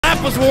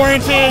slap was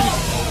warranted.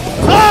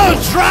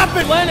 Oh, drop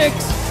it. Lennox.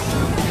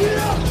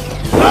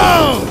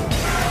 Oh.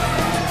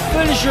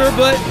 Finisher,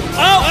 but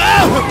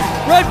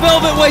Red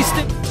Velvet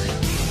wasted.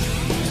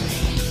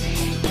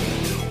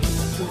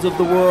 Of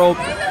the world.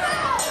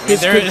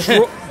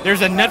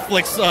 There's a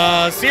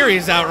Netflix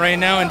series out right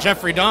now, and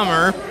Jeffrey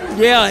Dahmer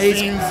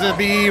seems to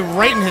be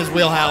right in his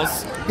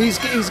wheelhouse. He's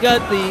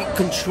got the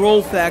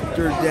control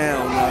factor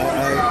down.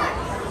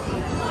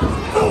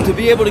 To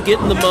be able to get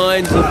in the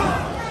minds of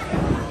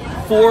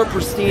 4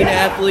 pristine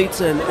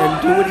athletes and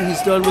do what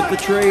he's done with the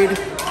trade,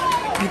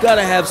 you got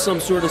to have some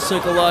sort of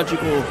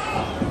psychological,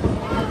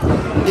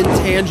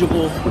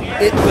 intangible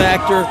it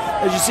factor.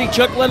 As you see,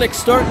 Chuck Lennox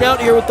starting out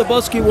here with the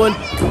busky one.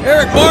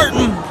 Eric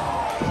Martin.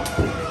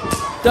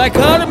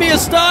 Dichotomy of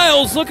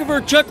styles, looking for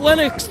Chuck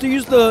Lennox to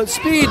use the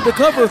speed, the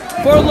cover,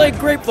 far leg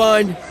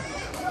grapevine.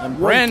 And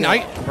Brent,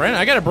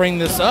 I got to bring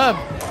this up.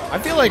 I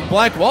feel like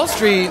Black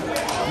Wallstreet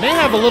may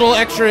have a little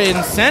extra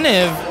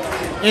incentive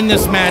in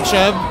this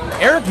matchup.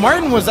 Eric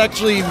Martin was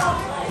actually,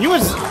 he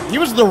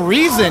was the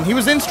reason, he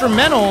was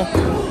instrumental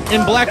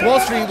in Black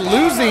Wallstreet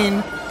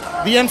losing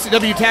the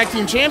MCW Tag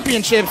Team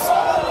Championships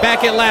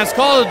back at Last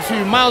Call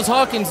to Miles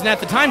Hawkins and at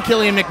the time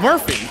Killian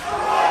McMurphy.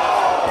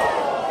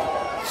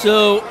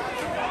 So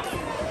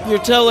you're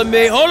telling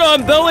me, hold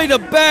on, belly to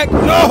back,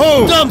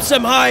 no, dumps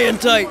him high and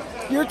tight.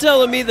 You're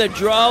telling me that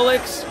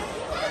Drolix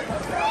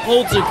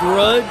holds a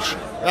grudge?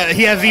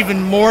 He has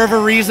even more of a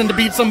reason to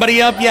beat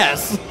somebody up,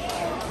 yes.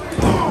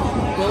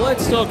 Well,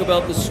 let's talk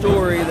about the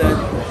story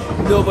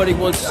that nobody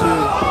wants to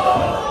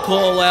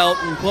call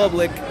out in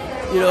public.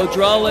 You know,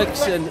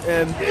 Drolix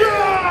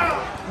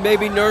and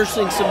maybe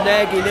nursing some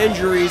nagging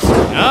injuries.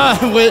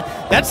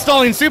 That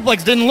stalling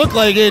suplex didn't look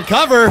like it'd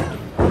cover.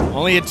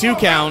 Only a 2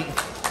 count.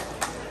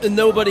 And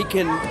nobody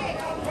can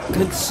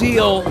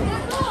conceal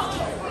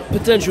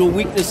potential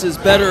weaknesses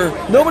better.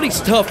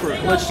 Nobody's tougher,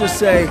 let's just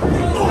say,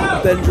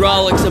 than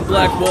Drolix and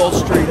Black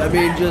Wallstreet. I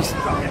mean, just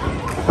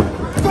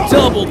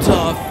double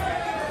tough.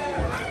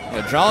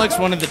 Yeah, Drolix,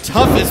 one of the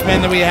toughest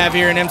men that we have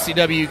here in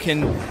MCW,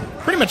 can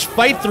pretty much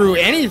fight through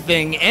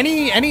anything,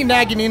 any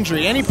nagging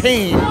injury, any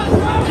pain.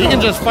 He can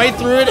just fight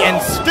through it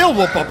and still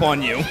whoop up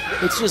on you.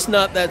 It's just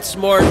not that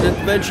smart. And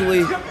eventually,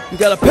 you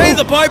got to pay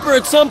the piper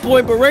at some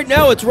point. But right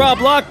now, it's Rob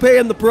Locke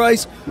paying the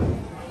price.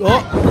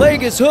 Oh,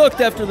 leg is hooked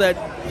after that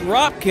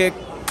drop kick.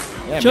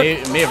 Yeah,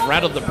 may have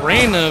rattled the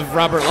brain of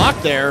Robert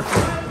Locke there.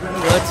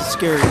 Well, that's a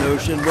scary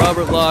notion.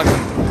 Robert Locke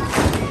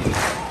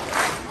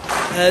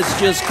has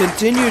just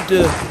continued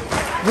to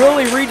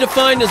really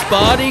redefine his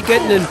body,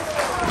 getting in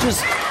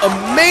just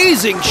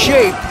amazing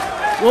shape,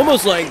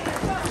 almost like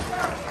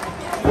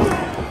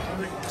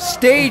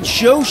stage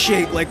show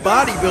shape, like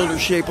bodybuilder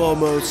shape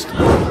almost.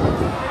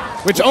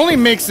 Which only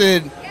makes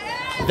it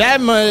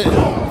that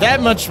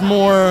much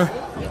more.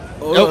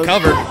 Oh,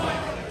 cover.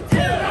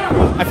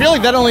 I feel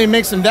like that only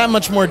makes him that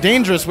much more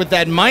dangerous with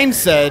that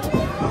mindset.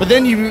 But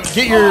then you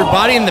get your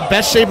body in the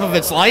best shape of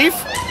its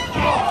life.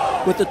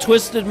 With a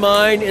twisted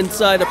mind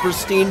inside a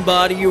pristine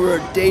body, you are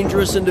a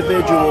dangerous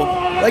individual.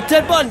 Like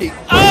Ted Bundy.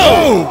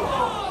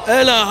 Oh!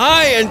 And a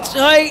high and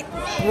tight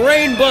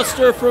brain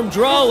buster from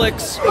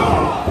Drolix.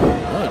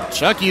 Oh,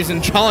 Chuck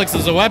using Drolix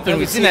as a weapon.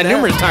 We've seen that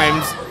numerous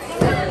times.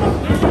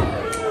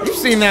 You've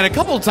seen that a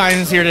couple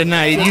times here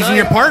tonight. Using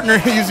your partner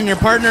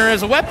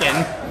as a weapon.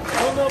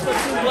 I don't know if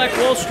I've seen Black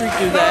Wallstreet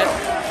do that.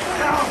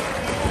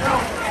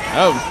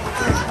 Oh,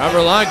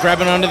 Robert Locke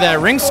grabbing onto that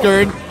ring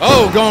skirt.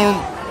 Oh,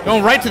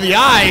 going right to the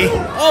eye.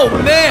 Oh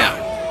man!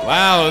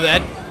 Wow,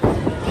 that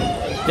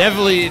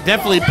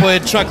definitely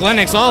put Chuck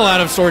Lennox all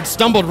out of sorts.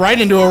 Stumbled right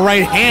into a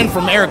right hand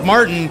from Eric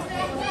Martin.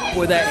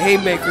 Boy, that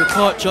haymaker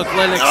caught Chuck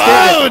Lennox.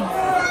 Oh,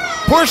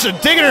 Portia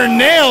digging her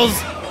nails.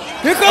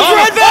 Here comes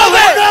Red Velvet!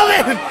 Red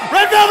Velvet!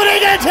 Red Velvet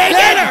ain't gonna take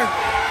it!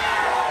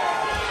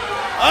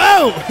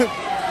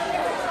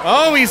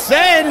 Oh, he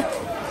said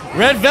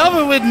Red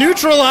Velvet would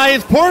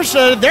neutralize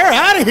Portia. They're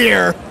out of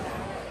here.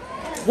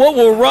 What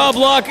will Rob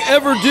Locke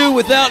ever do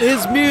without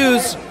his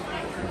muse?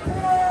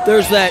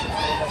 There's that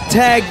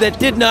tag that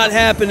did not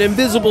happen,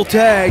 invisible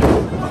tag.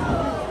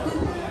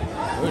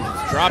 We're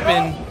just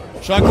dropping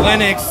Chuck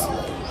Lennox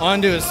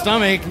onto his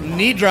stomach,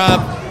 knee drop,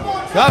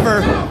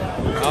 cover.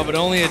 Oh, but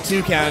only a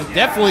 2 count.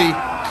 Definitely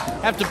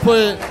have to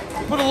put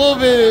a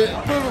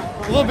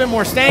little bit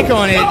more stank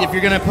on it if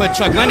you're gonna put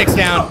Chuck Lennox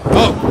down.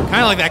 Oh,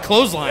 kind of like that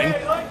clothesline.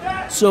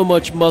 So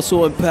much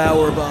muscle and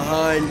power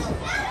behind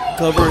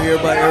cover here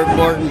by Eric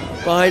Martin.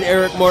 Behind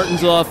Eric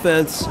Martin's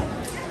offense,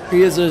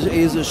 he is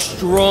a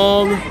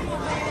strong,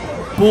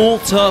 bull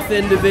tough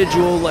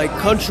individual, like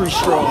country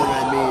strong.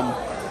 I mean,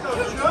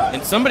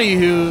 and somebody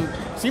who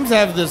seems to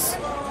have this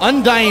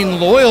undying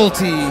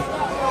loyalty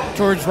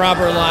towards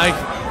Robert Locke.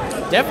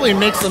 Definitely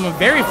makes them a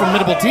very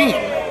formidable team.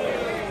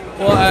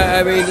 Well,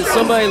 I mean,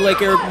 somebody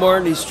like Eric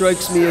Martin, he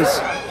strikes me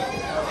as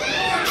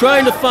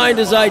trying to find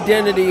his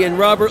identity, and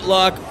Robert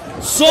Locke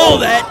saw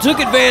that, took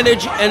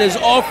advantage, and has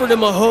offered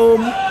him a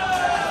home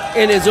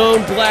in his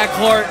own black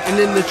heart and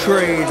in the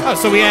trade. Oh,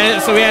 so we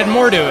had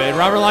more to it.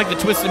 Robert Locke, the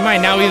twisted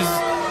mind. Now he's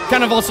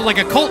kind of also like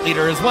a cult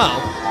leader as well.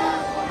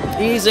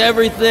 He's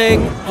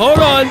everything. Hold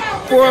on.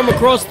 Forearm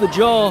across the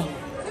jaw.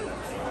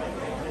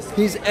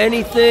 He's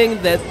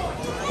anything that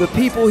the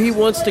people he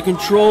wants to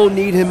control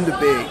need him to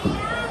be.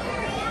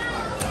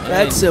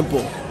 That's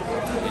simple.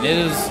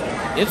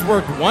 It's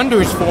worked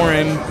wonders for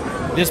him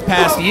this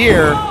past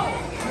year.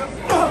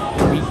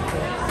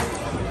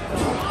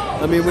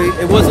 I mean,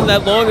 it wasn't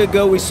that long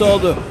ago we saw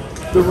the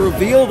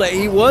reveal that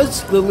he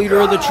was the leader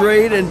of the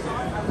trade, and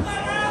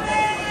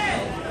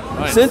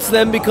since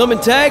then becoming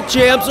tag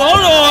champs. Hold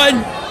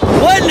on!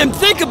 Letting him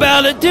think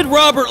about it, did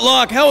Robert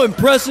Locke. How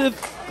impressive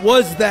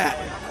was that?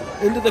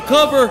 Into the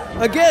cover,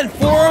 again,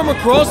 forearm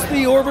across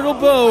the orbital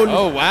bone.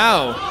 Oh,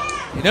 wow.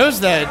 He knows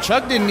that.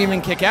 Chuck didn't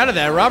even kick out of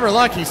that. Robert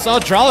Locke, he saw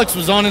Drolix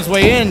was on his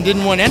way in,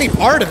 didn't want any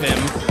part of him.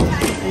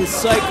 His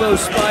psycho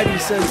spidey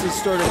senses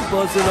started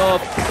buzzing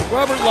off.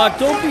 Robert Locke,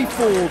 don't be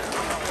fooled.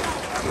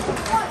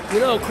 You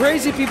know,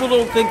 crazy people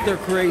don't think they're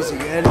crazy,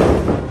 and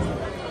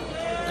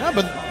yeah,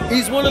 but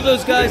he's one of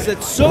those guys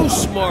that's so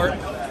smart.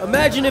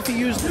 Imagine if he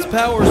used his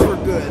powers for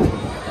good.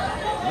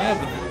 Yeah,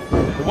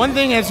 the one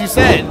thing, as you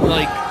said,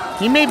 like,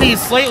 he may be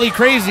slightly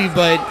crazy,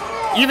 but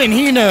even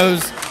he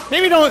knows,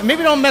 maybe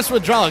don't mess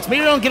with Drolix.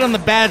 Maybe don't get on the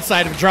bad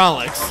side of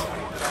Drolix.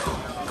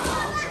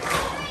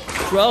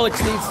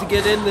 Drolix needs to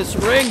get in this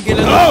ring, get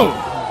in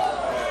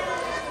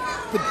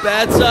the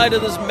bad side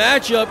of this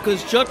matchup,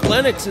 because Chuck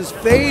Lennox is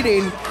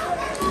fading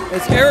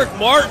as Eric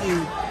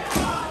Martin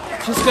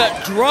just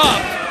got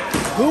dropped.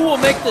 Who will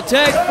make the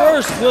tag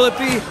first? Will it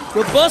be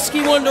the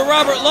Busky one to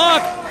Robert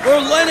Locke or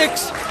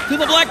Lennox to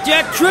the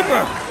Blackjack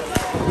Tripper?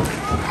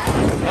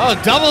 Oh,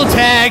 double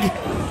tag.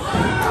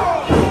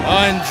 Oh,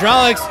 and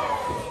Drolix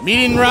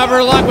meeting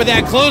Robert Locke with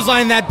that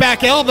clothesline, that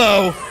back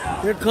elbow.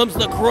 Here comes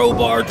the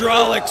crowbar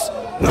Drolix.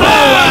 Oh,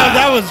 wow,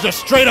 that was just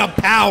straight up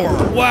power.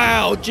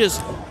 Wow,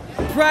 just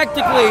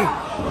practically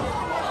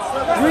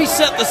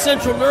reset the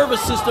central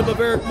nervous system of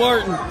Eric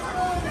Martin.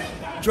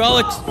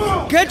 Drolix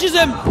catches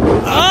him, a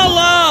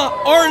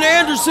la Arn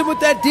Anderson with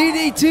that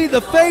DDT,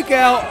 the fake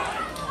out.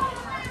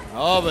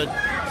 Oh, but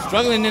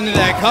struggling into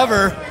that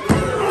cover.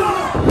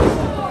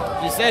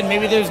 You said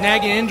maybe there's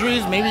nagging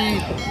injuries,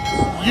 maybe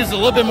used a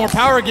little bit more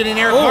power getting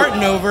Eric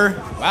Martin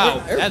over.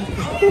 Wow,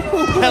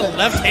 that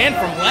left hand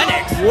from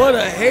Lennox. What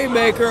a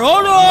haymaker.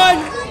 Hold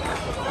on.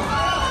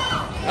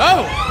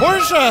 Oh,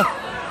 Portia.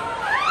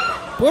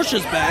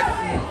 Portia's back.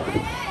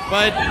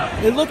 But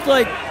it looked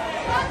like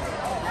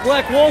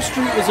Black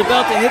Wallstreet was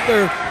about to hit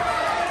their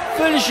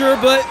finisher,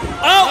 but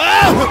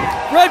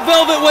Red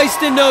Velvet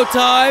wasting no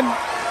time.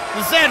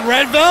 You said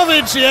Red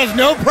Velvet, she has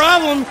no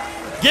problem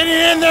getting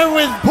in there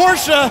with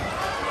Portia.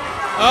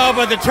 Oh,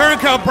 but the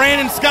turncoat,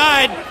 Brandon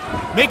Scott,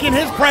 making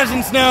his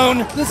presence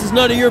known. This is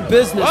none of your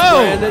business,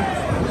 Brandon.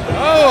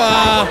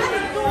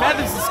 Had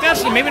this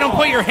discussion. Maybe don't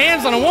put your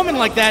hands on a woman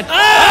like that.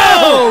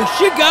 Oh,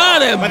 she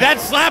got him. But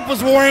that slap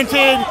was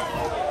warranted.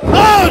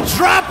 Oh,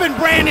 dropping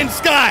Brandon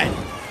Scott.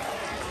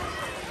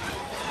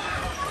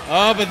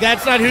 Oh, but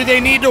that's not who they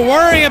need to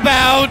worry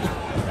about.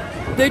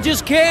 They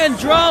just can't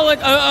draw like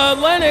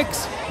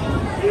Lennox.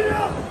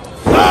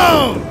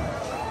 Boom!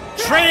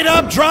 Trade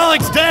up,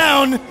 Drolix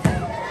down.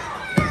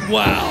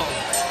 Wow.